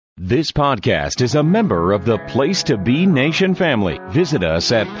This podcast is a member of the Place to Be Nation family. Visit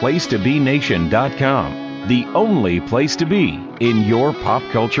us at placetobenation.com, the only place to be in your pop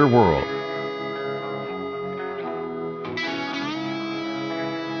culture world.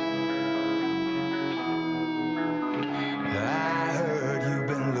 I heard you've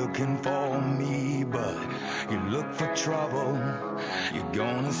been looking for me, but you look for trouble. You're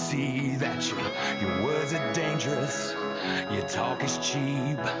gonna see that your words are dangerous. Your talk is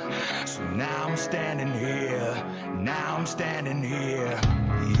cheap. So now I'm standing here.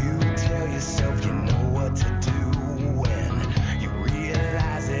 You tell yourself you know what to do when you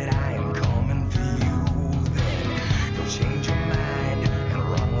realize that I am coming for you. Then you'll change your mind and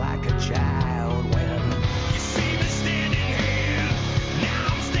run like a child when you see me standing here. Now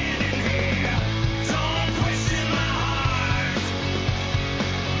I'm standing here. Don't question my heart.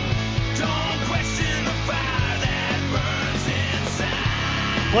 Don't question the fire that burns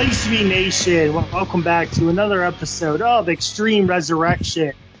inside. Place to Be Nation, welcome back to another episode of Extreme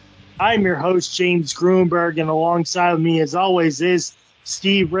Resurrection. I'm your host, James Grunberg, and alongside of me, as always, is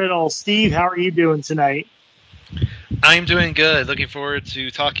Steve Riddle. Steve, how are you doing tonight? I'm doing good. Looking forward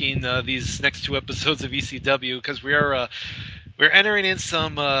to talking these next two episodes of ECW because we're entering in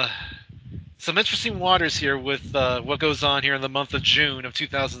some interesting waters here with what goes on here in the month of June of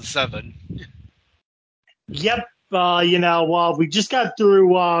 2007. Yep. We just got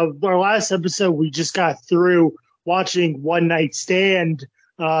through our last episode. We just got through watching One Night Stand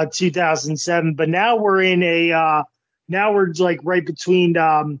 2007, but now we're in now we're like right between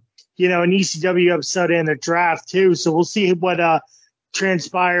an ECW episode and a draft too. So we'll see what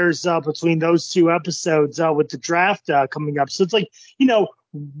transpires between those two episodes with the draft coming up. So it's like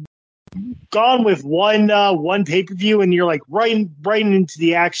gone with one pay-per-view and you're like right into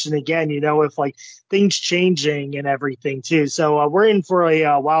the action again, with like things changing and everything too. So we're in for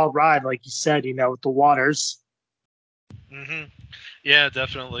a wild ride, like you said, with the waters. Mm-hmm. Yeah,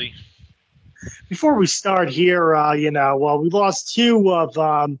 definitely. Before we start here, we lost two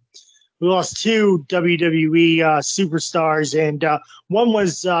WWE superstars, and one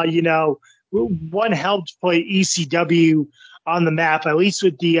was one helped put ECW on the map, at least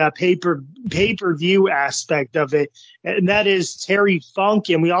with the pay-per-view aspect of it, and that is Terry Funk.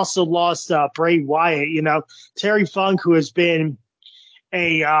 And we also lost Bray Wyatt. Terry Funk, who has been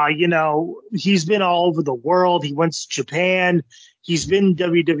he's been all over the world. He went to Japan. He's been in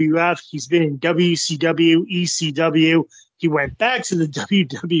WWF. He's been in WCW, ECW. He went back to the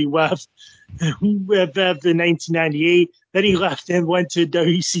WWF in 1998. Then he left and went to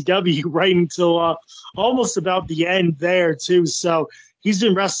WCW right until almost about the end there, too. So he's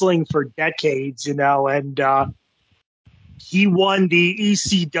been wrestling for decades, and he won the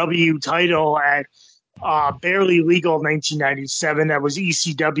ECW title at Barely Legal 1997. That was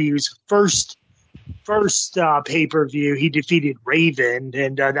ECW's first pay-per-view. He defeated Raven,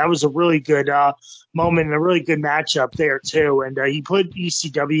 and that was a really good moment and a really good matchup there too. And he put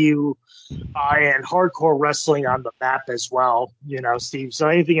ECW and hardcore wrestling on the map as well, Steve. So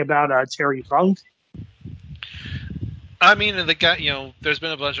anything about Terry Funk? I mean, the guy, there's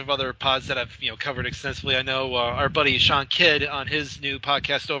been a bunch of other pods that I've, covered extensively. I know our buddy Sean Kidd on his new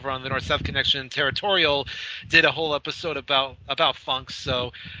podcast over on the North-South Connection Territorial did a whole episode about Funk.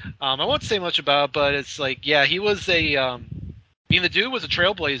 So I won't say much about it, but it's like, yeah, he was the dude was a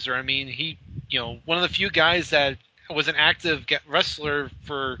trailblazer. I mean, he, one of the few guys that was an active wrestler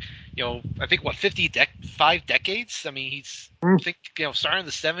for, I think 5 decades. I mean, starting in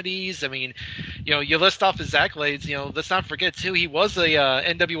the 70s. I mean, you list off his accolades. Let's not forget too, he was a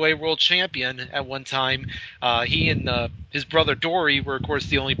NWA World Champion at one time. He and his brother Dory were, of course,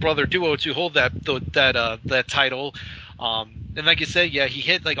 the only brother duo to hold that title. And like you said, yeah, he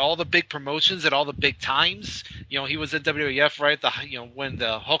hit like all the big promotions at all the big times. He was in WWF right when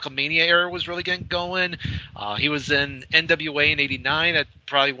the Hulkamania era was really getting going. He was in NWA in '89 at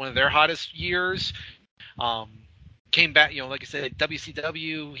probably one of their hottest years. Came back, like I said,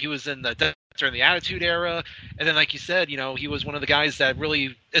 WCW. He was in during the Attitude Era, and then, like you said, he was one of the guys that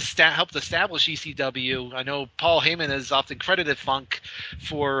really helped establish ECW. I know Paul Heyman is often credited Funk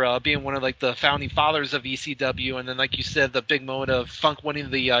for being one of like the founding fathers of ECW, and then, like you said, the big moment of Funk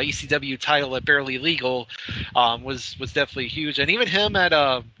winning the ECW title at Barely Legal was definitely huge. And even him at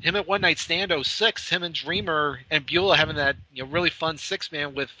One Night Stand 06, him and Dreamer and Beulah having that really fun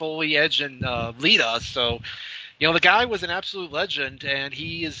 6-man with Foley, Edge, and Lita. So. The guy was an absolute legend, and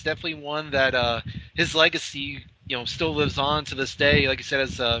he is definitely one that his legacy, still lives on to this day. Like you said,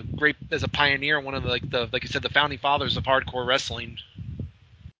 as a pioneer, one of the like you said, the founding fathers of hardcore wrestling.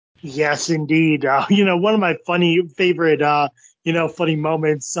 Yes, indeed. One of my favorite, funny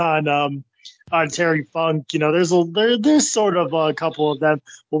moments on Terry Funk. There's sort of a couple of them,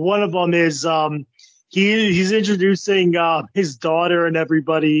 but one of them is he's introducing his daughter and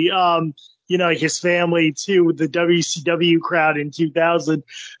everybody, his family to the WCW crowd in 2000,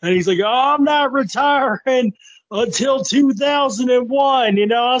 and he's like, "Oh, I'm not retiring until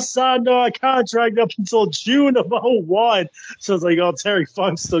 2001. I signed a contract up until June of '01." So it's like, oh, Terry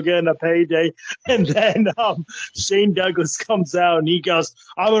Funk's still getting a payday. And then Shane Douglas comes out and he goes,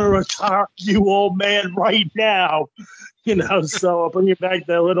 "I'm going to retire you, old man, right now." So bringing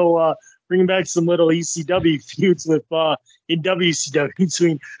back some little ECW feuds in WCW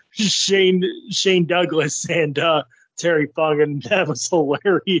between Shane Douglas and Terry Funk, and that was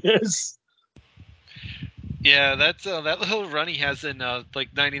hilarious. Yeah, that's that little run he has in like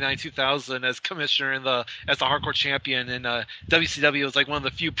 '99, 2000 as commissioner and as the hardcore champion in WCW was like one of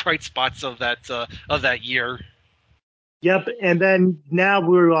the few bright spots of that year. Yep, and then now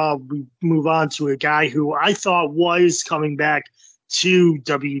we move on to a guy who I thought was coming back to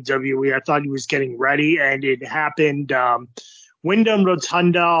WWE. I thought he was getting ready, and it happened. Wyndham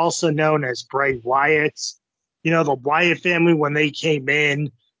Rotunda, also known as Bray Wyatt. The Wyatt family, when they came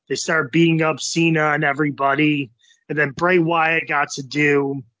in, they started beating up Cena and everybody, and then Bray Wyatt got to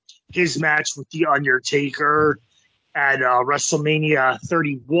do his match with The Undertaker at WrestleMania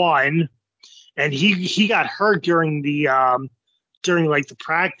 31, and he got hurt during like the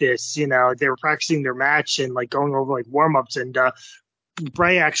practice. They were practicing their match and like going over like warm ups, and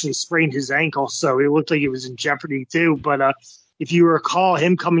Bray actually sprained his ankle, so it looked like he was in jeopardy too. But if you recall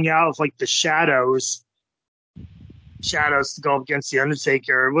him coming out of like the shadows to go up against the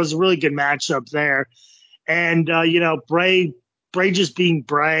Undertaker, it was a really good matchup there. And Bray just being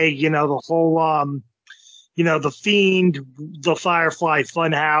Bray, the whole the Fiend, the Firefly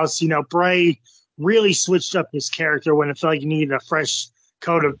Funhouse. Bray really switched up his character when it felt like he needed a fresh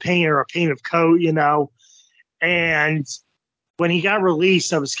coat of paint or a paint of coat. And when he got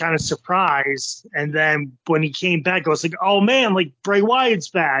released, I was kind of surprised. And then when he came back, I was like, oh man, like Bray Wyatt's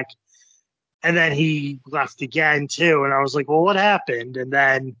back. And then he left again too. And I was like, well, what happened? And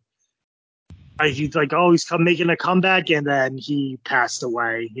then he's like, oh, he's making a comeback, and then he passed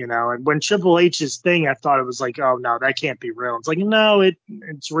away, And when Triple H's thing, I thought it was like, oh no, that can't be real. It's like, no,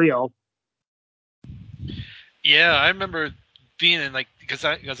 it's real. Yeah, I remember being in like because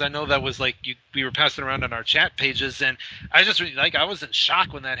I know that was like we were passing around on our chat pages, and I just really, I was in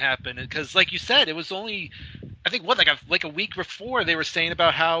shock when that happened because like you said, it was only I think like a week before they were saying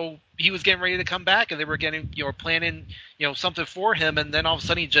about how he was getting ready to come back and they were getting planning something for him, and then all of a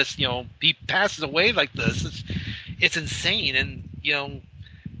sudden he just he passes away like this. It's insane, and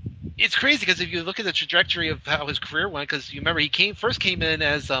it's crazy because if you look at the trajectory of how his career went, because you remember he first came in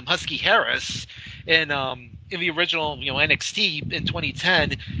as Husky Harris in the original NXT in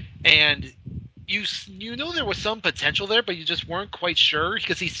 2010, and you know there was some potential there, but you just weren't quite sure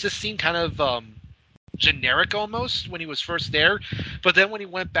because he just seemed kind of generic almost when he was first there. But then when he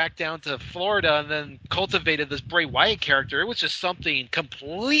went back down to Florida and then cultivated this Bray Wyatt character, it was just something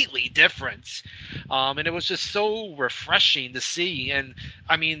completely different. And it was just so refreshing to see. And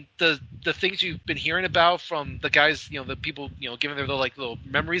I mean, the things you've been hearing about from the guys, the people, giving their little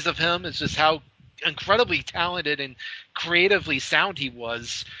memories of him, is just how incredibly talented and creatively sound he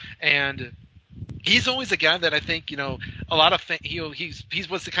was. And he's always a guy that I think a lot of he's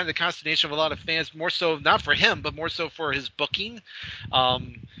was the kind of consternation of a lot of fans, more so not for him but more so for his booking.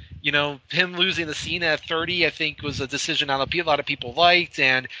 Him losing the scene at 30 I think was a decision a lot of people liked,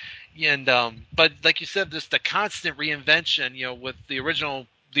 and but like you said, just the constant reinvention with the original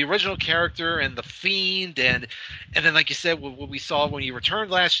character and the Fiend, and then like you said, what we saw when he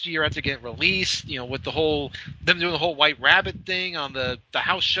returned last year after getting released, with them doing the whole White Rabbit thing on the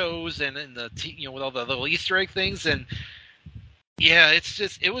house shows and with all the little Easter egg things, and yeah,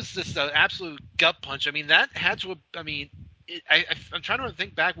 it was just an absolute gut punch. I mean, that had to have, I mean. I'm trying to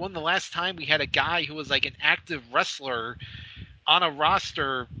think back when the last time we had a guy who was like an active wrestler on a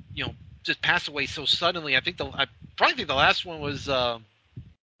roster, just pass away so suddenly. I probably think the last one was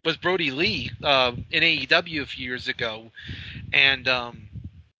Brody Lee in AEW a few years ago, and I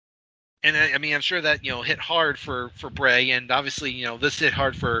mean I'm sure that hit hard for Bray, and obviously this hit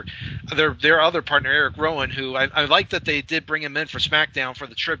hard for their other partner Eric Rowan, who I like that they did bring him in for SmackDown for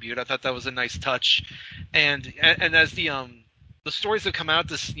the tribute. I thought that was a nice touch, and as the stories have come out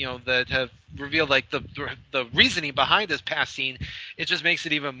this that have revealed like the reasoning behind his passing, it just makes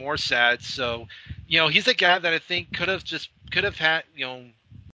it even more sad. So he's a guy that I think could have had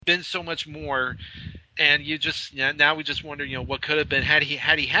been so much more And now we just wonder, what could have been had he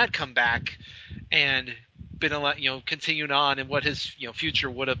had come back and been continued on, and what his future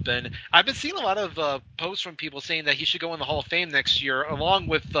would have been. I've been seeing a lot of posts from people saying that he should go in the Hall of Fame next year, along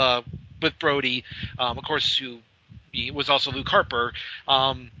with Brody, of course, who he was also Luke Harper.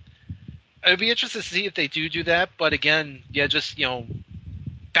 It'd be interesting to see if they do that. But again, just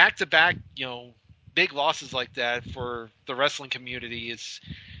back to back, big losses like that for the wrestling community is,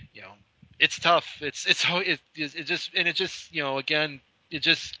 it's tough.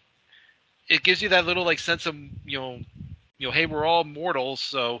 It gives you that little sense of hey, we're all mortals,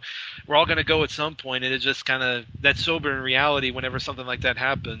 so we're all going to go at some point, and it just kind of that sobering reality whenever something like that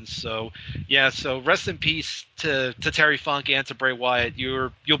happens. So so rest in peace to Terry Funk and to Bray Wyatt.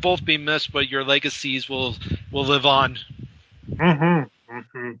 You'll both be missed, but your legacies will live on.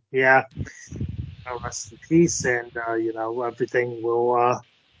 Yeah. Rest in peace, and everything will.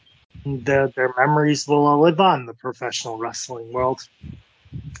 Their memories will live on in the professional wrestling world.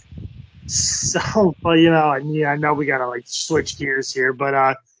 So, but I know we gotta switch gears here,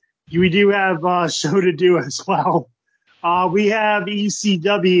 but we do have a show to do as well. We have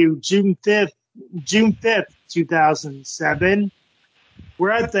ECW June 5th, 2007. We're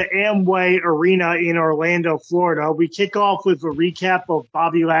at the Amway Arena in Orlando, Florida. We kick off with a recap of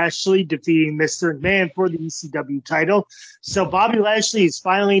Bobby Lashley defeating Mr. McMahon for the ECW title. So Bobby Lashley is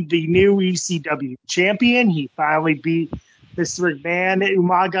finally the new ECW champion. He finally beat Mr. McMahon,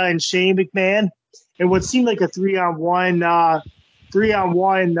 Umaga, and Shane McMahon in what seemed like a three-on-one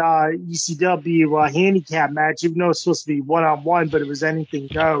ECW handicap match, even though it's supposed to be one-on-one, but it was anything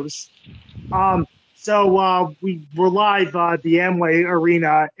goes. So we're live at the Amway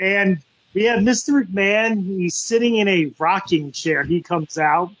Arena, and we have Mr. McMahon. He's sitting in a rocking chair. He comes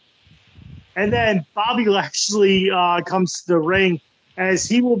out. And then Bobby Lashley comes to the ring, as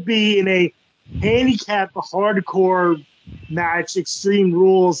he will be in a handicap hardcore match, Extreme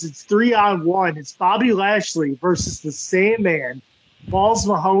Rules. It's 3-on-1. It's Bobby Lashley versus the Sandman, Balls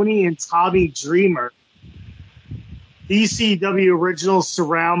Mahoney, and Tommy Dreamer. The ECW originals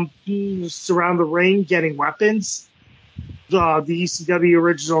surround the ring, getting weapons. The ECW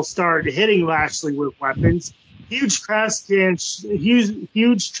originals started hitting Lashley with weapons. Huge trash can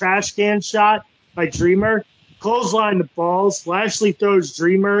shot by Dreamer. Clothesline the Balls. Lashley throws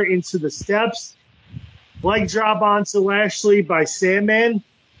Dreamer into the steps. Leg drop onto Lashley by Sandman.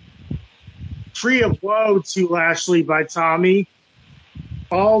 Tree of Woe to Lashley by Tommy.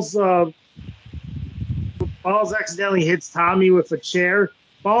 Balls accidentally hits Tommy with a chair.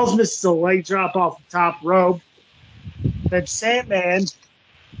 Balls misses a leg drop off the top rope. Then Sandman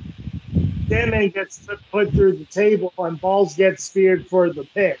gets put through the table, and Balls gets speared for the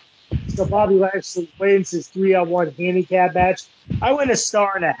pin. So Bobby Lashley wins his 3-on-1 handicap match. I went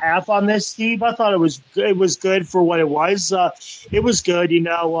 1.5 on this, Steve. I thought it was good for what it was. It was good,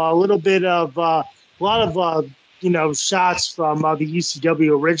 a little bit of a lot of shots from the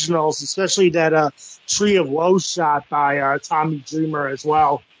ECW originals, especially that Tree of Woe shot by Tommy Dreamer as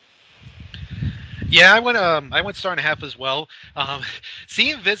well. Yeah, I went 1.5 as well.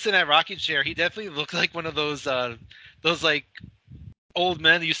 Seeing Vince in that rocking chair, he definitely looked like one of those old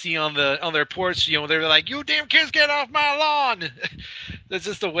men you see on their porch. They're like, "You damn kids, get off my lawn!"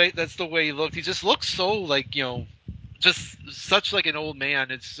 That's the way he looked. He just looked so just such like an old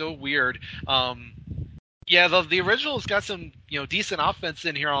man. It's so weird. Yeah, the original's got some decent offense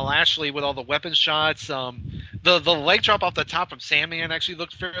in here on Lashley with all the weapon shots. The leg drop off the top from Sandman actually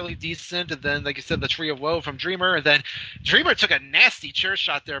looked fairly decent, and then like you said, the Tree of Woe from Dreamer, and then Dreamer took a nasty chair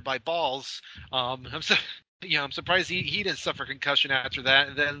shot there by Balls. I'm surprised he didn't suffer concussion after that.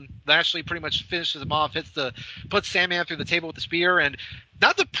 And then Lashley pretty much finishes him off, puts Sandman through the table with the spear, and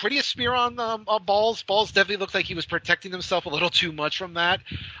not the prettiest spear on Balls. Balls definitely looked like he was protecting himself a little too much from that,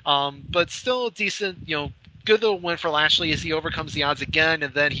 but still a decent, good little win for Lashley as he overcomes the odds again,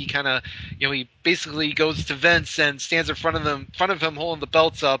 and then he kind of, he basically goes to Vince and stands in front of him holding the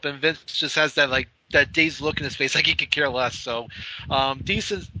belts up, and Vince just has that dazed look in his face, like he could care less. So,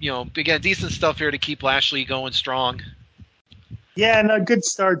 decent stuff here to keep Lashley going strong. Yeah, and a good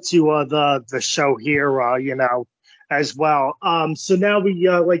start to the show here, as well. So now we,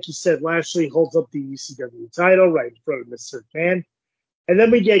 like you said, Lashley holds up the ECW title right in front of Mr. McMahon. And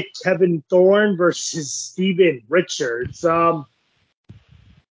then we get Kevin Thorne versus Steven Richards. Thorne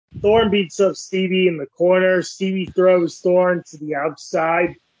beats up Stevie in the corner. Stevie throws Thorne to the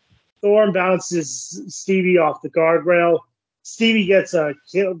outside. Thorne bounces Stevie off the guardrail. Stevie gets a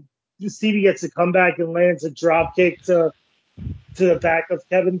comeback and lands a drop kick to the back of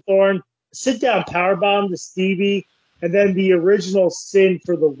Kevin Thorne. Sit down powerbomb to Stevie. and then the original Sin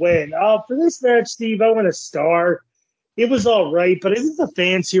for the win. For this match, Steve, I want a star. It was all right, but I think the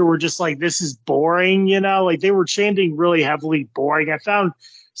fans here were just like, this is boring, like they were chanting really heavily boring. I found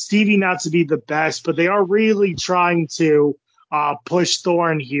Stevie not to be the best, but they are really trying to push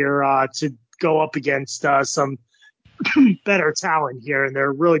Thorne here to go up against some better talent here, and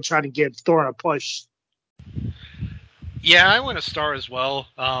they're really trying to give Thorne a push. Yeah, I want a star as well.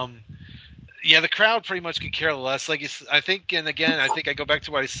 Yeah, the crowd pretty much could care less. I think, and again, I think I go back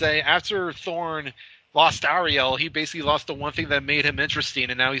to what I say. After Thorne lost Ariel, he basically lost the one thing that made him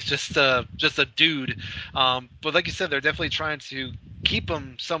interesting, and now he's just a dude. But like you said, they're definitely trying to keep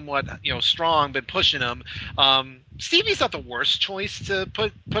him somewhat, strong, but pushing him. Stevie's not the worst choice to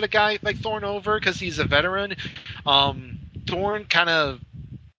put a guy like Thorne over because he's a veteran. Thorne kind of.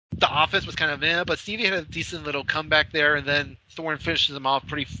 The offense was kind of but Stevie had a decent little comeback there, and then Thorne finishes him off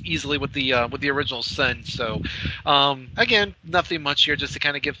pretty easily with the original Sin. So, again, nothing much here, just to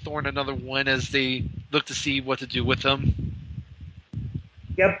kind of give Thorne another win as they look to see what to do with him.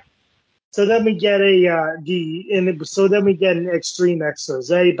 Yep. So then we get then we get an extreme expose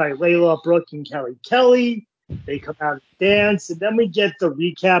by Layla, Brooke, and Kelly Kelly. They come out and dance, and then we get the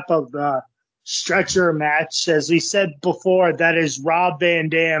recap of the stretcher match. As we said before, that is Rob Van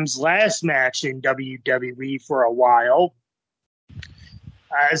Dam's last match in WWE for a while.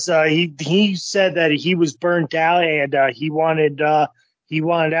 As he said that he was burnt out and he wanted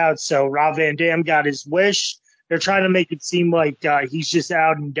out, so Rob Van Dam got his wish. They're trying to make it seem like he's just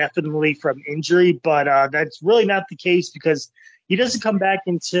out indefinitely from injury, but that's really not the case because he doesn't come back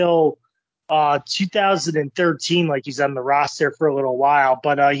until 2013, like he's on the roster for a little while.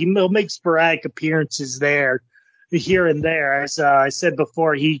 But he'll make sporadic appearances there, here and there. As I said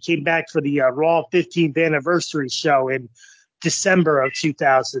before, he came back for the Raw 15th anniversary show in December of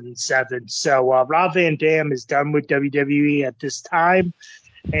 2007. So Rob Van Dam is done with WWE at this time.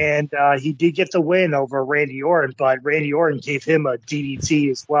 And he did get the win over Randy Orton, but Randy Orton gave him a DDT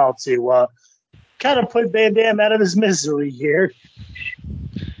as well to kind of put Van Dam out of his misery here.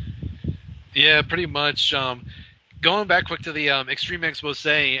 Yeah, pretty much. Going back quick to the Extreme Expose,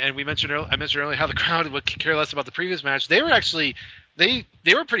 and I mentioned earlier how the crowd would care less about the previous match. They were actually they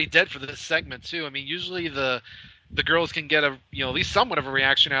were pretty dead for this segment too. I mean, usually the girls can get at least somewhat of a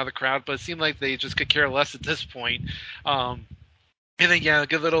reaction out of the crowd, but it seemed like they just could care less at this point. And then, a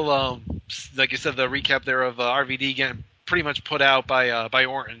good little, like you said, the recap there of RVD getting pretty much put out by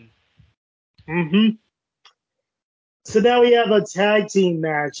Orton. Mm-hmm. So now we have a tag team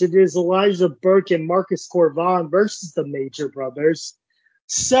match. It is Elijah Burke and Marcus Corvan versus the Major Brothers.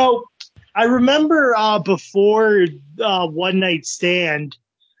 So I remember before One Night Stand,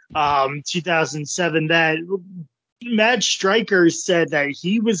 2007, that Matt Striker said that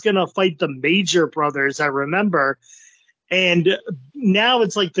he was going to fight the Major Brothers, I remember. And now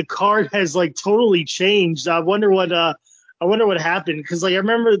it's like the card has like totally changed. I wonder what happened, because like I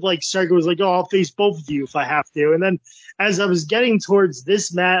remember like Striker was like, "Oh, I'll face both of you if I have to." And then as I was getting towards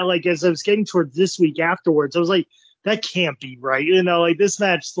this match, like as I was getting towards this week afterwards, I was like, "That can't be right." Like this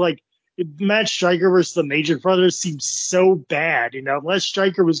match, like Matt Striker versus the Major Brothers seems so bad. Unless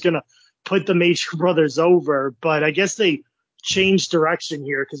Striker was gonna put the Major Brothers over, but I guess they changed direction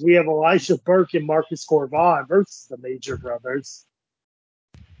here because we have Elijah Burke and Marcus Corvan versus the Major Brothers.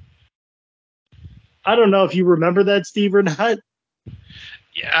 I don't know if you remember that, Steve, or not.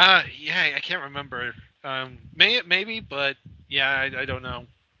 Yeah, I can't remember. Maybe, but yeah, I don't know.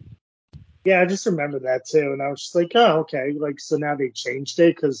 Yeah, I just remember that too, and I was just like, oh, okay. Like, so now they changed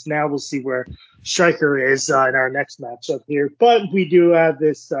it because now we'll see where Striker is in our next matchup here. But we do have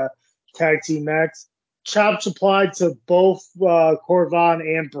this tag team match. Chops applied to both Corvan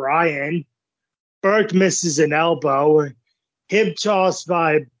and Bryan. Burke misses an elbow. Hip toss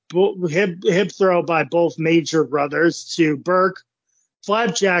by hip throw by both Major Brothers to Burke.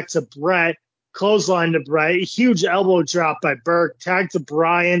 Flapjack to Brett. Clothesline to Brett. Huge elbow drop by Burke. Tag to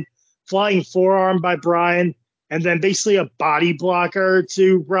Bryan. Flying forearm by Bryan. And then basically a body blocker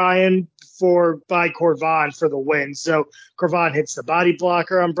to Bryan by Corvan for the win. So Corvan hits the body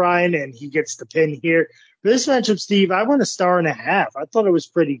blocker on Bryan, and he gets the pin here. For this matchup, Steve, I went 1.5 stars. I thought it was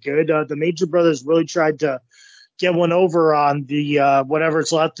pretty good. The Major Brothers really tried to get one over on the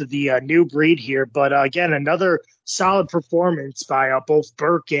whatever's left of the new breed here. But again, another solid performance by both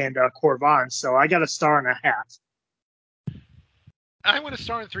Burke and Corvan. So I got 1.5 stars. I went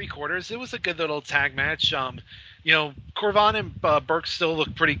 1.75 stars. It was a good little tag match. Corvan and Burke still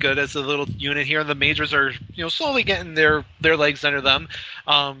look pretty good as a little unit here. The Majors are, slowly getting their legs under them.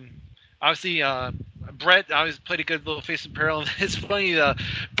 Obviously, Brett always played a good little face and peril. It's funny,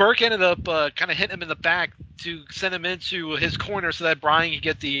 Burke ended up kind of hitting him in the back to send him into his corner so that Bryan could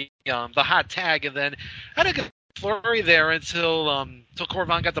get the hot tag, and then had a good flurry there until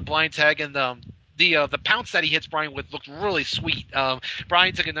Corvan got the blind tag, and the pounce that he hits Bryan with looked really sweet.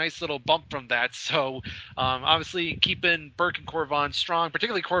 Bryan took a nice little bump from that, so obviously keeping Burke and Corvan strong,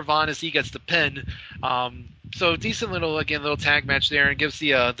 particularly Corvan as he gets the pin. So decent little tag match there, and gives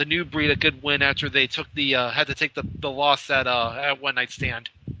the New Breed a good win after they took had to take the loss at One Night Stand.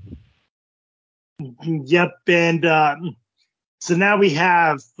 Yep, and so now we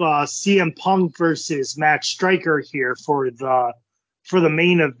have CM Punk versus Matt Striker here for the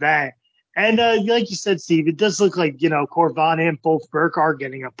main event. And like you said, Steve, it does look like Corvan and both Burke are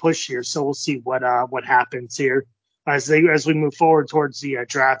getting a push here. So we'll see what happens here as we move forward towards the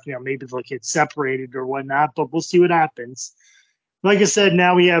draft. Maybe they'll get separated or whatnot, but we'll see what happens. Like I said,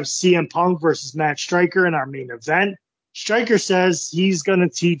 now we have CM Punk versus Matt Striker in our main event. Striker says he's going to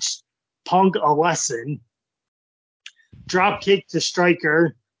teach Punk a lesson. Drop kick to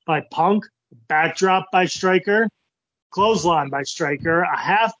Striker by Punk. Backdrop by Striker. Clothesline by Striker. A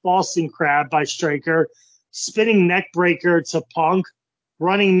half Boston Crab by Striker. Spinning neck breaker to Punk.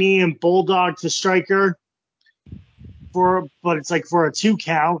 Running knee and bulldog to Striker. But it's like for a 2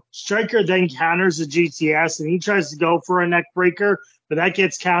 count. Striker then counters the GTS and he tries to go for a neck breaker, but that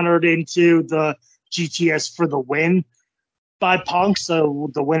gets countered into the GTS for the win by Punk.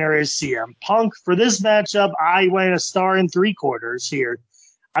 So the winner is CM Punk. For this matchup, I went 1 star and 3/4 here.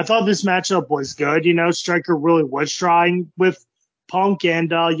 I thought this matchup was good. Striker really was trying with Punk,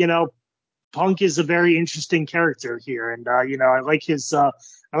 and Punk is a very interesting character here, and I like his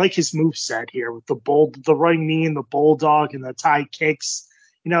moveset here with the running knee and the bulldog and the tie kicks.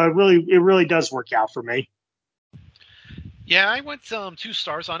 It really does work out for me. Yeah, I went 2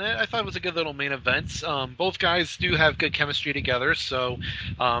 stars on it. I thought it was a good little main event. Both guys do have good chemistry together, so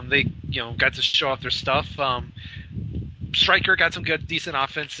they got to show off their stuff. Striker got some good, decent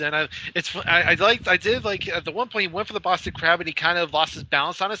offense, and I did like at the one point he went for the Boston Crab and he kind of lost his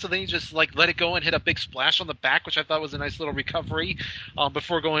balance on it, so then he just let it go and hit a big splash on the back, which I thought was a nice little recovery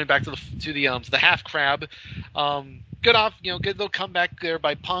before going back to the half crab. Good little comeback there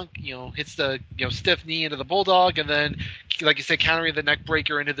by Punk. Hits the stiff knee into the bulldog, and then like you said, countering the neck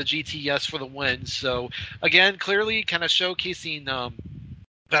breaker into the GTS for the win. So again, clearly kind of showcasing.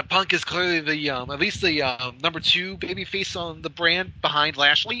 That Punk is clearly the at least the number 2 babyface on the brand behind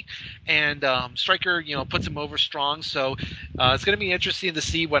Lashley, and Striker puts him over strong. So it's going to be interesting to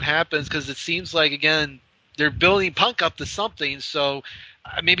see what happens, because it seems like again they're building Punk up to something. So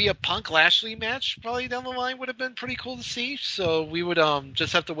maybe a Punk Lashley match probably down the line would have been pretty cool to see. So we would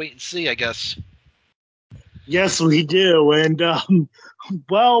just have to wait and see, I guess. Yes, we do, and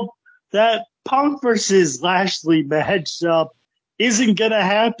that Punk versus Lashley matchup isn't going to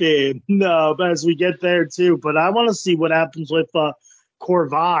happen as we get there, too. But I want to see what happens with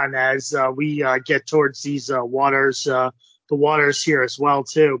Corvan as we get towards these waters, the waters here as well,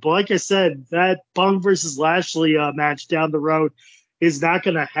 too. But like I said, that Punk versus Lashley match down the road is not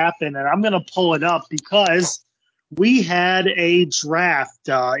going to happen. And I'm going to pull it up because we had a draft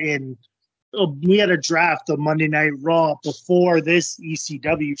on Monday Night Raw before this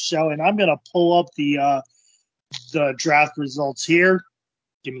ECW show. And I'm going to pull up the draft results here.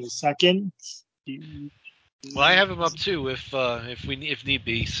 Give me a second. Well, I have them up too, if need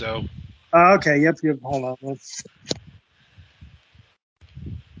be. So. Okay. Yep. Hold on.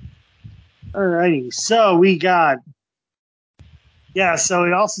 Alrighty. So we got. Yeah. So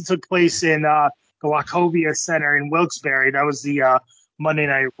it also took place in the Wachovia Center in Wilkes-Barre. That was the Monday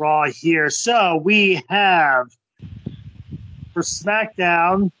Night Raw here. So we have for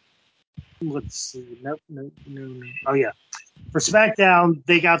SmackDown. Let's see. No. Oh yeah. For SmackDown,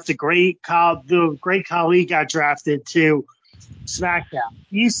 they got the great Khali got drafted to SmackDown.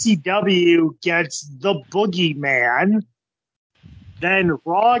 ECW gets the Boogeyman. Then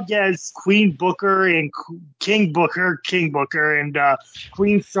Raw gets Queen Booker and King Booker, and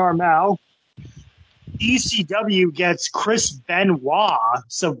Queen Sharmell. ECW gets Chris Benoit.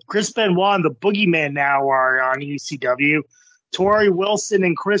 So Chris Benoit and the Boogeyman now are on ECW. Tori Wilson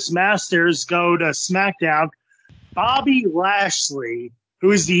and Chris Masters go to SmackDown. Bobby Lashley,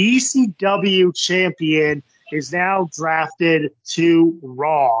 who is the ECW champion, is now drafted to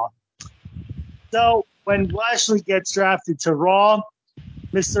Raw. So when Lashley gets drafted to Raw,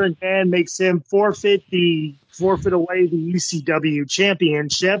 Mr. McMahon makes him forfeit away the ECW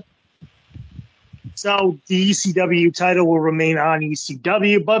championship. So the ECW title will remain on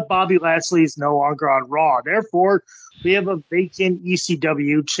ECW, but Bobby Lashley is no longer on Raw. Therefore, we have a vacant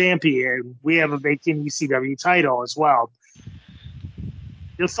ECW champion. We have a vacant ECW title as well.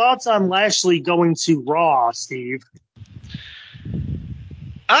 Your thoughts on Lashley going to Raw, Steve?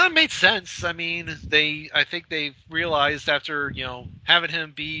 It made sense. I mean, I think they realized after having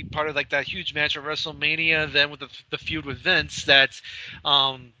him be part of like that huge match at WrestleMania, then with the feud with Vince, that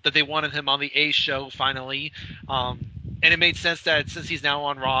they wanted him on the A show finally, and it made sense that since he's now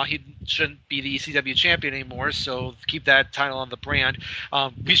on Raw, he shouldn't be the ECW champion anymore. So keep that title on the brand.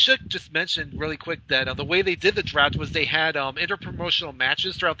 We should just mention really quick that the way they did the draft was they had interpromotional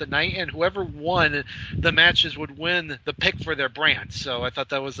matches throughout the night, and whoever won the matches would win the pick for their brand. So I thought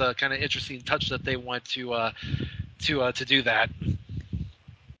that was a kind of interesting touch that they went to do that.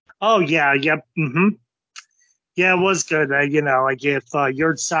 Oh yeah, yep, yeah, it was good. Like if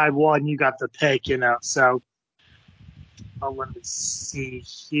your side won, you got the pick. So let me see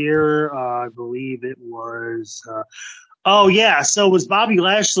here. I believe it was. Oh yeah, so it was Bobby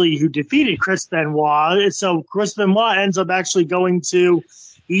Lashley who defeated Chris Benoit. So Chris Benoit ends up actually going to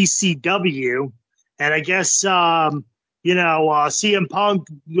ECW, and I guess CM Punk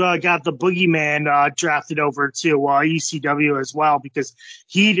got the Boogeyman drafted over to ECW as well because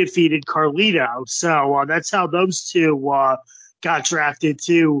he defeated Carlito. So that's how those two got drafted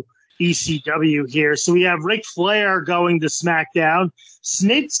to ECW here. So we have Ric Flair going to SmackDown,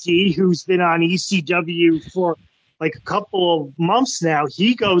 Snitsky, who's been on ECW for like a couple of months now,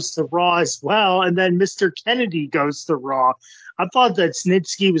 he goes to Raw as well, and then Mr. Kennedy goes to Raw. I thought that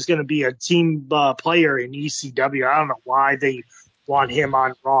Snitsky was going to be a team player in ECW. I don't know why they want him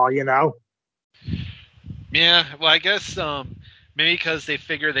on Raw, Yeah, well, I guess maybe because they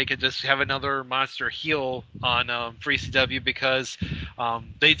figure they could just have another monster heel on for ECW because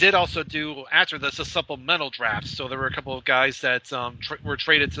they did also do after this a supplemental draft. So there were a couple of guys that were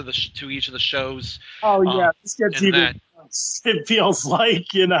traded to each of the shows. Oh yeah, this gets even worse. It feels like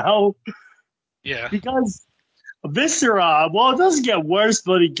yeah, because Viscera. Well, it doesn't get worse,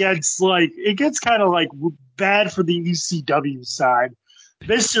 but it gets kind of like bad for the ECW side.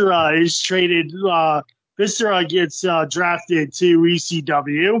 Viscera is traded. Viscera gets drafted to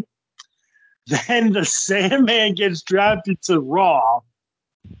ECW. Then the Sandman gets drafted to Raw.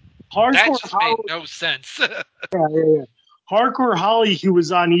 That just made no sense. Yeah. Hardcore Holly, who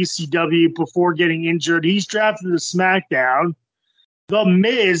was on ECW before getting injured, he's drafted to SmackDown. The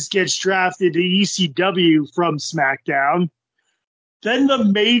Miz gets drafted to ECW from SmackDown. Then the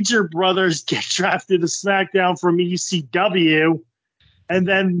Major Brothers get drafted to SmackDown from ECW. And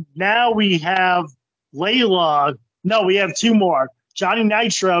then now we have Layla. No, we have two more. Johnny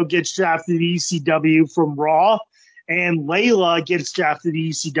Nitro gets drafted to ECW from Raw. And Layla gets drafted to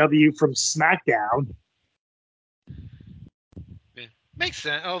ECW from SmackDown. Makes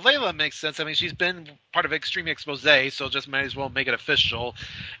sense. Oh, Layla makes sense. I mean, she's been part of Extreme Expose, so just might as well make it official.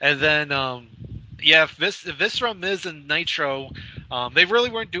 And then, Viscera, Miz, and Nitro, they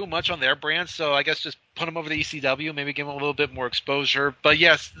really weren't doing much on their brand, so I guess just put them over to ECW, maybe give them a little bit more exposure. But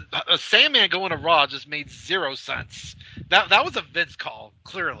yes, Sandman going to Raw just made zero sense. That was a Vince call,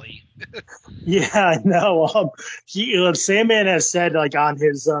 clearly. Yeah, I know. Sandman has said like on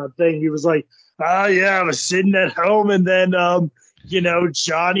his thing, he was like, I was sitting at home, and then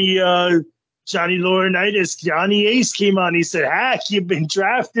Johnny Laurinaitis, Johnny Ace came on. He said, "Hack, you've been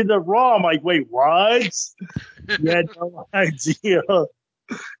drafted to Raw." I'm like, "Wait, what?" He had no idea.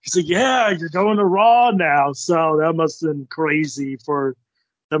 He's like, "Yeah, you're going to Raw now." So that must have been crazy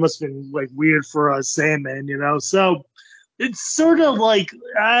that must have been like weird for Sandman, So it's sort of like,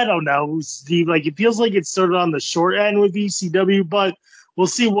 I don't know, Steve. Like it feels like it's sort of on the short end with ECW, but we'll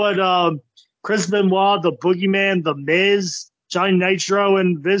see what Chris Benoit, the Boogeyman, the Miz, Johnny Nitro,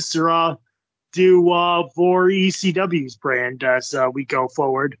 and Viscera do for ECW's brand as we go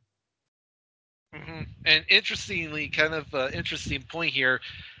forward. Mm-hmm. And interestingly, kind of interesting point here,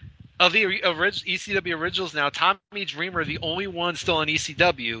 of the ECW originals now, Tommy Dreamer, the only one still in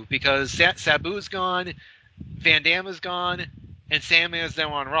ECW because Sabu's gone, Van Dam is gone, and Sandman is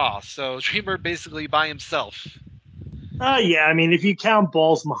now on Raw. So Dreamer basically by himself. Yeah, I mean, if you count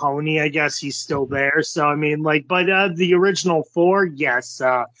Balls Mahoney, I guess he's still there. So, I mean, but the original four, yes,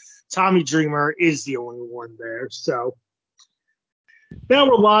 Tommy Dreamer is the only one there. So, now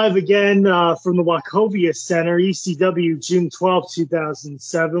we're live again from the Wachovia Center, ECW, June 12th,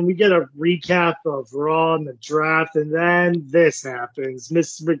 2007. We get a recap of Raw and the draft, and then this happens.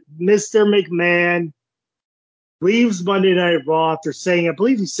 Mr. McMahon leaves Monday Night Raw after saying, I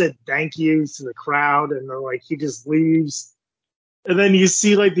believe he said thank you to the crowd, and then he just leaves. And then you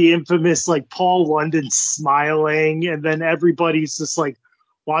see the infamous Paul London smiling, and then everybody's just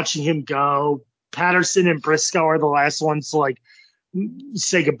watching him go. Patterson and Briscoe are the last ones to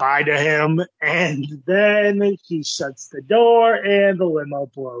say goodbye to him, and then he shuts the door and the limo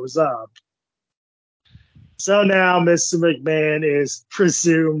blows up. So now Mr. McMahon is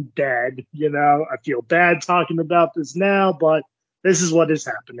presumed dead. I feel bad talking about this now, but this is what is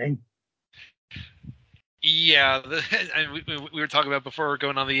happening. Yeah, and we were talking about before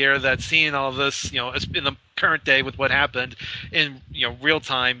going on the air that seeing all this, in the current day with what happened in real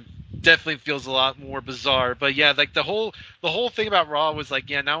time, definitely feels a lot more bizarre. But yeah, like the whole thing about Raw was like,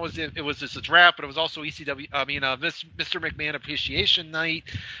 yeah, now it was just a draft, but it was also ECW. I mean, Mr. McMahon Appreciation Night.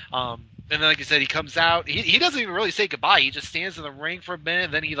 And then, like you said, he comes out. He doesn't even really say goodbye. He just stands in the ring for a minute,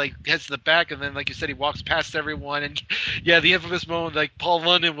 and then he like heads to the back, and then, like you said, he walks past everyone. And yeah, the infamous moment, like Paul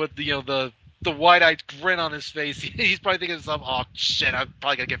London with the wide-eyed grin on his face. He's probably thinking to himself, "Oh shit, I'm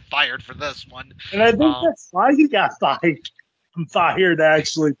probably gonna get fired for this one." And I think that's why he got fired,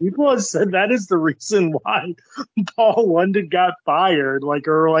 actually. People have said that is the reason why Paul London got fired,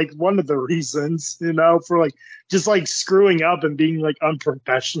 or one of the reasons, for just screwing up and being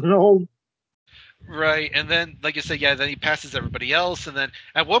unprofessional. Right, and then, like you said, yeah, then he passes everybody else, and then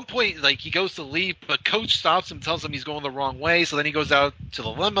at one point, like, he goes to leave, but Coach stops him, tells him he's going the wrong way, so then he goes out to the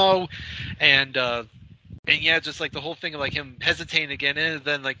limo, and yeah, just like the whole thing of like him hesitating to get in, and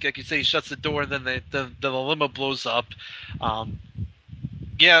then like you say, he shuts the door, and then the limo blows up.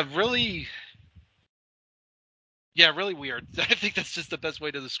 Yeah, really, really weird. I think that's just the best way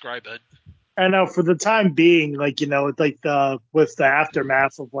to describe it. I know for the time being, with the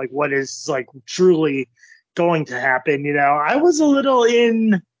aftermath of what is truly going to happen, I was a little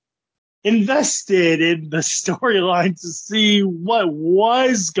invested in the storyline to see what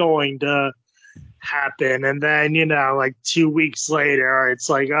was going to happen. And then, 2 weeks later, it's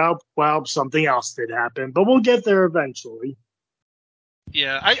like, oh, well, something else did happen, but we'll get there eventually.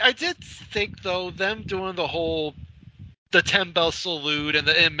 Yeah, I did think though them doing the 10 bell salute and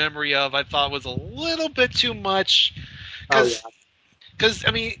the in memory of, I thought was a little bit too much Oh, because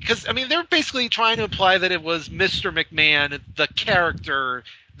yeah. Because they're basically trying to imply that it was Mr. McMahon, the character,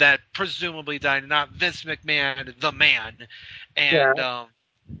 that presumably died, not Vince McMahon, the man, Yeah. and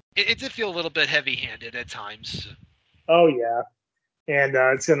it did feel a little bit heavy-handed at times. Oh, yeah. And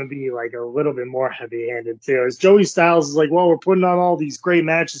it's going to be a little bit more heavy handed, too. As Joey Styles is like, well, we're putting on all these great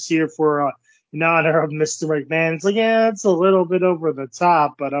matches here for in honor of Mr. McMahon. It's like, yeah, it's a little bit over the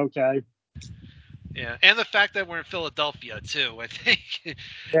top, but okay. Yeah, and the fact that we're in Philadelphia too, I think,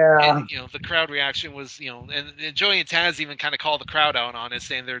 Yeah. and the crowd reaction was, and Joey and Taz even kind of called the crowd out on it,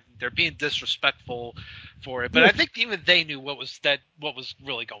 saying they're being disrespectful for it. But I think even they knew what was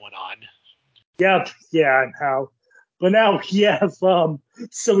really going on. Yep. Yeah. And how. But now we have,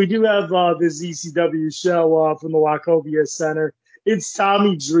 so we do have this ECW show from the Wachovia Center. It's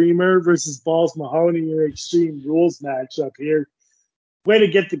Tommy Dreamer versus Balls Mahoney in an Extreme Rules match up here. Way to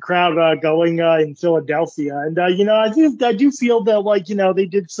get the crowd going in Philadelphia. And I do feel that they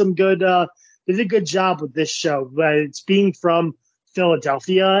did some good they did a good job with this show. It's being from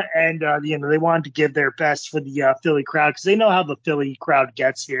Philadelphia, and they wanted to give their best for the Philly crowd because they know how the Philly crowd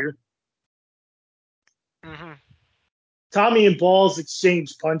gets here. Mm-hmm. Tommy and Balls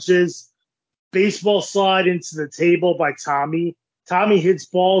exchange punches. Baseball slide into the table by Tommy. Tommy hits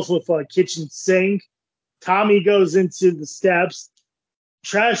Balls with a kitchen sink. Tommy goes into the steps.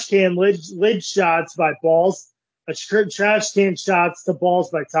 Trash can lid shots by Balls. Trash can shots to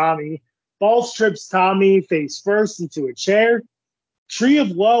Balls by Tommy. Balls trips Tommy face first into a chair. Tree of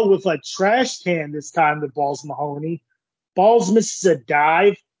Woe with a trash can this time to Balls Mahoney. Balls misses a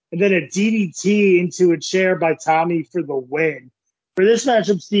dive and then a DDT into a chair by Tommy for the win. For this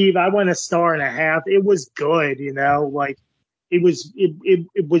matchup, Steve, I went 1.5 stars. It was good, it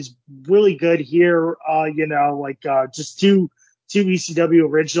was really good here. Just two ECW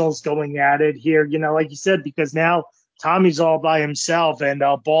originals going at it here. Like you said, because now Tommy's all by himself and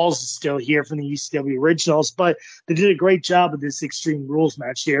Balls is still here from the ECW originals, but they did a great job with this Extreme Rules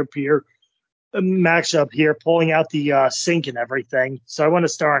matchup here, pulling out the sink and everything. So I went 1.5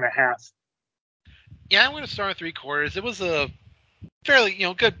 stars. Yeah, I'm going to start 3/4. It was a fairly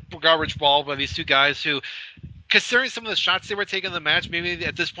good garbage ball by these two guys who, considering some of the shots they were taking in the match, maybe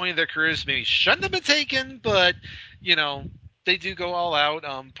at this point in their careers, maybe shouldn't have been taken, but they do go all out,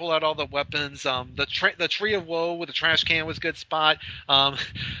 pull out all the weapons. The tree of woe with the trash can was a good spot.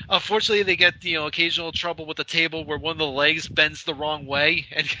 Unfortunately, they get occasional trouble with the table where one of the legs bends the wrong way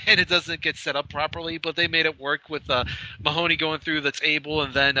and it doesn't get set up properly. But they made it work with Mahoney going through the table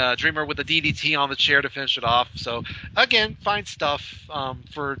and then Dreamer with the DDT on the chair to finish it off. So again, fine stuff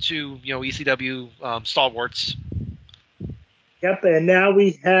for two ECW stalwarts. Yep, and now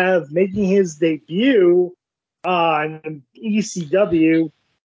we have making his debut ECW.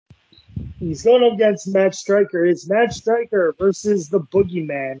 He's going up against Matt Striker. It's Matt Striker versus the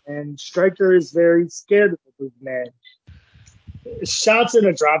Boogeyman, and Striker is very scared of the Boogeyman. Shots in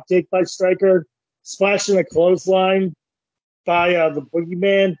a dropkick by Striker, splashing a clothesline by the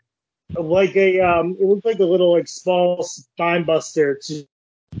Boogeyman. It looked like a little small spine buster to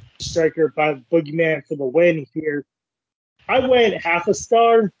Striker by the Boogeyman for the win here. I went half a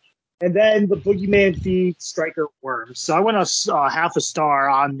star, and then the Boogeyman feeds Striker worms. So I went half a star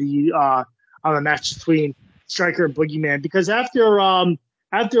on the match between Striker and Boogeyman because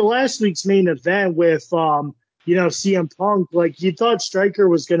after last week's main event with CM Punk, you thought Striker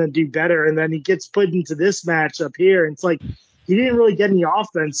was going to do better, and then he gets put into this match up here, and it's like he didn't really get any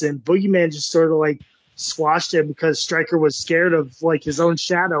offense, and Boogeyman just sort of squashed him because Striker was scared of his own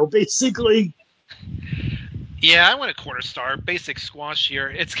shadow, basically. Yeah, I went a quarter star. Basic squash here.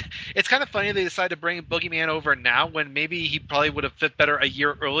 It's kind of funny they decided to bring Boogeyman over now when maybe he probably would have fit better a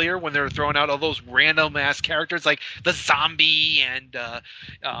year earlier when they were throwing out all those random ass characters like the zombie and the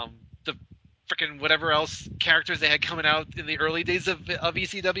freaking whatever else characters they had coming out in the early days of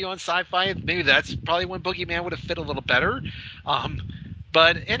ECW on Sci-Fi. Maybe that's probably when Boogeyman would have fit a little better.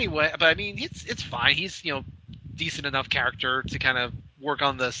 But anyway, I mean it's fine. He's decent enough character to kind of work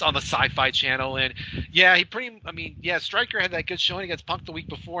on the Sci-Fi channel, and Striker had that good showing against Punk the week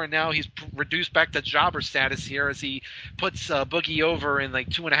before, and now he's reduced back to jobber status here as he puts Boogie over in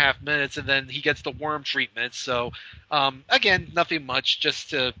 2.5 minutes, and then he gets the worm treatment. So again, nothing much, just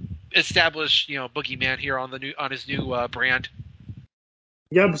to establish Boogeyman here on his new brand.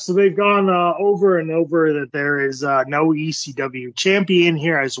 Yep, so they've gone over and over that there is no ECW champion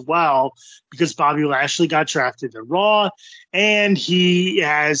here as well because Bobby Lashley got drafted to Raw, and he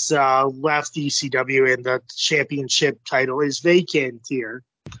has left ECW, and the championship title is vacant here.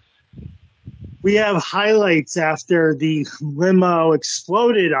 We have highlights after the limo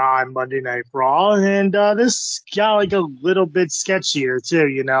exploded on Monday Night Raw, and this got a little bit sketchier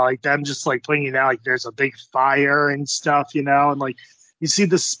too, them just pointing out there's a big fire and stuff, and you see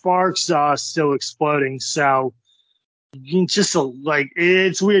the sparks still exploding, so you just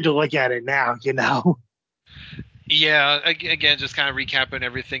it's weird to look at it now, Yeah, again, just kind of recapping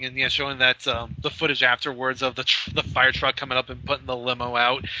everything and showing that the footage afterwards of the fire truck coming up and putting the limo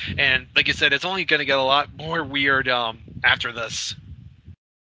out, and like you said, it's only going to get a lot more weird after this.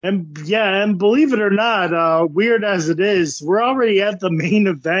 And believe it or not, weird as it is, we're already at the main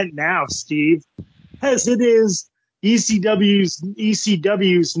event now, Steve, as it is.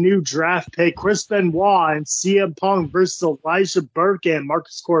 ECW's new draft pick, Chris Benoit and CM Punk versus Elijah Burke and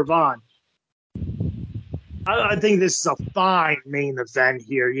Marcus Corvan. I think this is a fine main event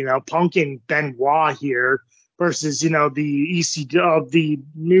here. Punk and Benoit here versus the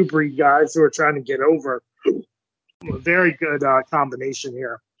new breed guys who are trying to get over. A very good combination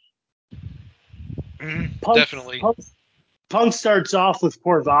here. Definitely. Punk starts off with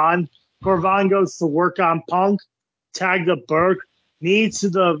Corvan. Corvan goes to work on Punk. Tag to Burke, knee to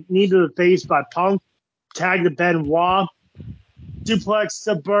the face by Punk, tag to Benoit, duplex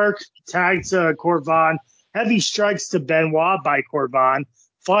to Burke, tag to Corvan, heavy strikes to Benoit by Corvan,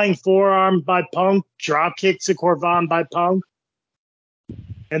 flying forearm by Punk, drop kick to Corvan by Punk,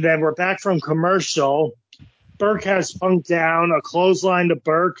 and then we're back from commercial. Burke has Punk down, a clothesline to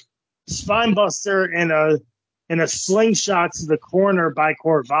Burke, spinebuster and a slingshot to the corner by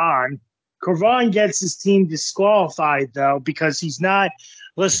Corvan. Corvan gets his team disqualified, though, because he's not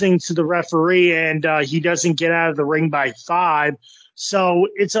listening to the referee, and he doesn't get out of the ring by 5. So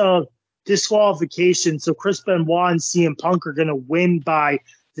it's a disqualification. So Chris Benoit and CM Punk are going to win by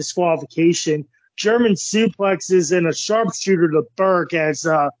disqualification. German suplexes and a sharpshooter to Burke as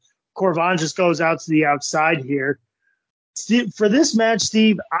Corvan just goes out to the outside here. Steve, for this match,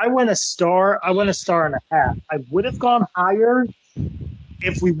 Steve, I went a star and a half. I would have gone higher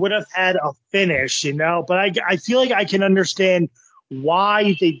if we would have had a finish, but I feel like I can understand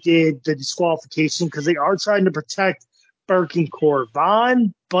why they did the disqualification because they are trying to protect Burke and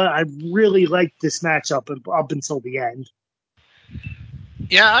Corvan, but I really liked this match up until the end.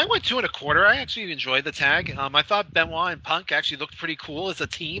 Yeah, I went 2 1/4. I actually enjoyed the tag. I thought Benoit and Punk actually looked pretty cool as a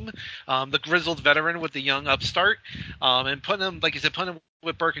team. The grizzled veteran with the young upstart, and putting them, like you said, putting them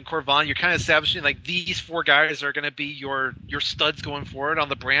with Burke and Corvan, you're kind of establishing these 4 guys are going to be your studs going forward on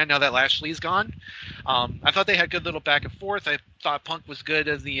the brand now that Lashley's gone. I thought they had good little back and forth. I thought Punk was good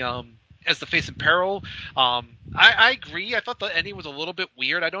as the face in peril. I agree. I thought the ending was a little bit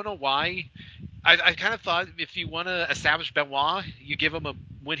weird. I don't know why. I kind of thought if you want to establish Benoit, you give him a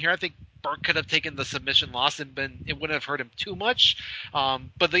win here. I think Burke could have taken the submission loss and it wouldn't have hurt him too much.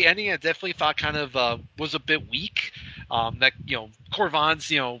 But the ending I definitely thought kind of was a bit weak. that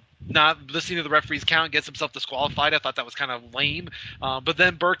Corvan's not listening to the referee's count gets himself disqualified. I thought that was kind of lame. But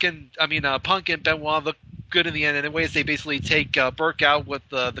then Punk and Benoit look good in the end. And in ways, they basically take Burke out with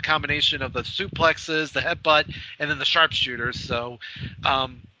the combination of the suplexes, the headbutt, and then the sharpshooters. So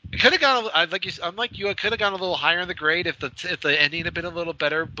it could have gone. I could have gone a little higher in the grade if the ending had been a little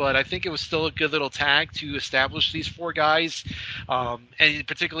better. But I think it was still a good little tag to establish these four guys, and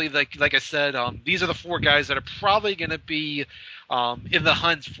particularly like I said, these are the four guys that are probably going to be in the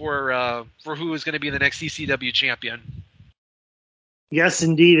hunt for who is going to be the next ECW champion. Yes,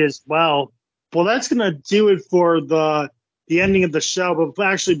 indeed, as well. Well, that's going to do it for the ending of the show. But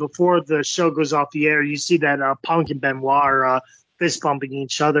actually, before the show goes off the air, you see that Punk and Benoit are fist bumping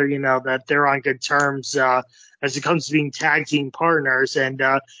each other. That they're on good terms as it comes to being tag team partners. And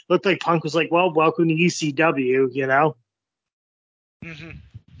looked like Punk was like, "Well, welcome to ECW." Mm-hmm.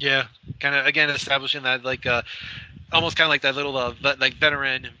 Yeah, kind of again establishing that almost kind of like that little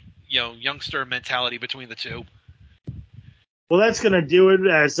veteran youngster mentality between the two. Well, that's going to do it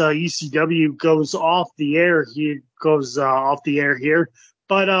as ECW goes off the air. He goes off the air here.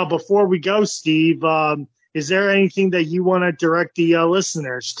 But before we go, Steve, is there anything that you want to direct the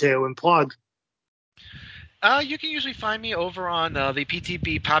listeners to and plug? You can usually find me over on the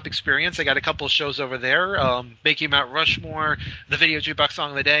PTB Pop Experience. I got a couple of shows over there, making Mount Rushmore, the Video Jukebox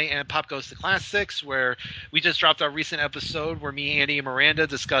Song of the Day, and Pop Goes to Classics, where we just dropped our recent episode where me, Andy, and Miranda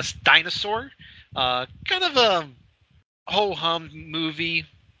discussed Dinosaur. Kind of a ho-hum movie,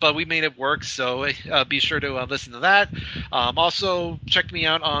 but we made it work, so be sure to listen to that. Also, check me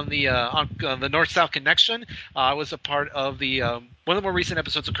out on the North-South Connection. I was a part of the one of the more recent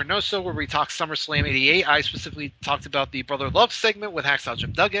episodes of Carnoso, where we talked SummerSlam 88. I specifically talked about the Brother Love segment with Hacksaw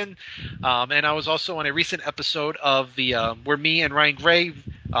Jim Duggan. And I was also on a recent episode of the where me and Ryan Gray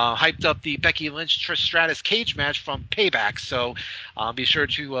hyped up the Becky Lynch Trish Stratus cage match from Payback. So be sure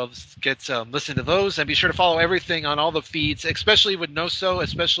to listen to those, and be sure to follow everything on all the feeds, especially with Noso,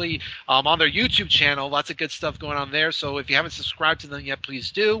 especially on their YouTube channel. Lots of good stuff going on there. So if you haven't subscribed to them yet, please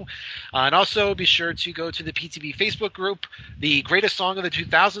do. And also be sure to go to the PTB Facebook group. The Greatest Song of the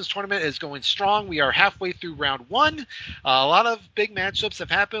 2000s tournament is going strong. We are halfway through round one. A lot of big matchups have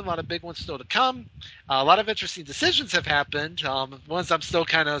happened. A lot of big ones still to come. A lot of interesting decisions have happened. Ones I'm still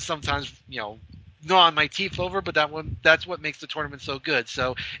kind of sometimes, gnawing my teeth over, but that's what makes the tournament so good.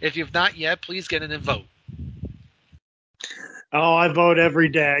 So if you've not yet, please get in and vote. Oh, I vote every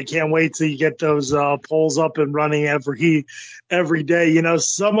day. I can't wait till you get those polls up and running every day.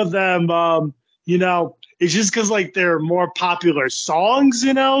 Some of them, it's just because they're more popular songs,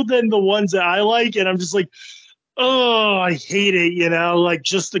 than the ones that I like, and I'm just like, oh, I hate it, like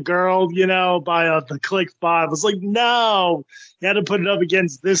Just a Girl, by the Click 5. I was like, no, you had to put it up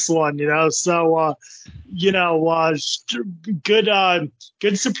against this one, so, good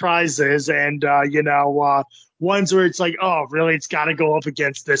surprises and, ones where it's like, oh, really, it's got to go up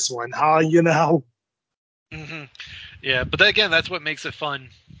against this one, huh, Mm-hmm. Yeah, but again, that's what makes it fun.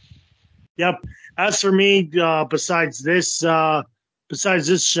 Yep. As for me, besides this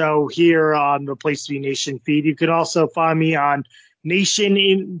show here on the Place to Be Nation feed, you can also find me on Nation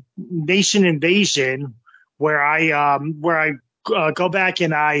Invasion, where I go back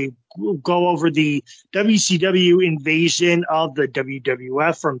and I go over the WCW invasion of the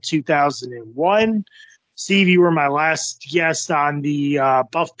WWF from 2001. Steve, you were my last guest on the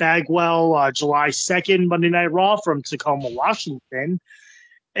Buff Bagwell July 2nd Monday Night Raw from Tacoma, Washington.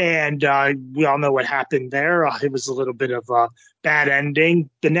 And we all know what happened there. It was a little bit of a bad ending.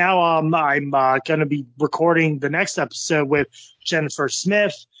 But now I'm going to be recording the next episode with Jennifer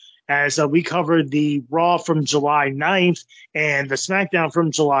Smith as we covered the Raw from July 9th and the SmackDown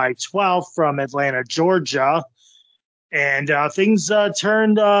from July 12th from Atlanta, Georgia. And things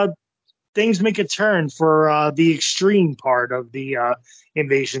make a turn for the extreme part of the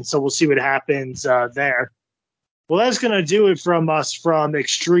invasion. So we'll see what happens there. Well, that's going to do it from us from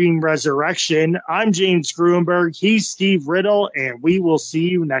Extreme Resurrection. I'm James Gruenberg. He's Steve Riddle, and we will see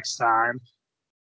you next time.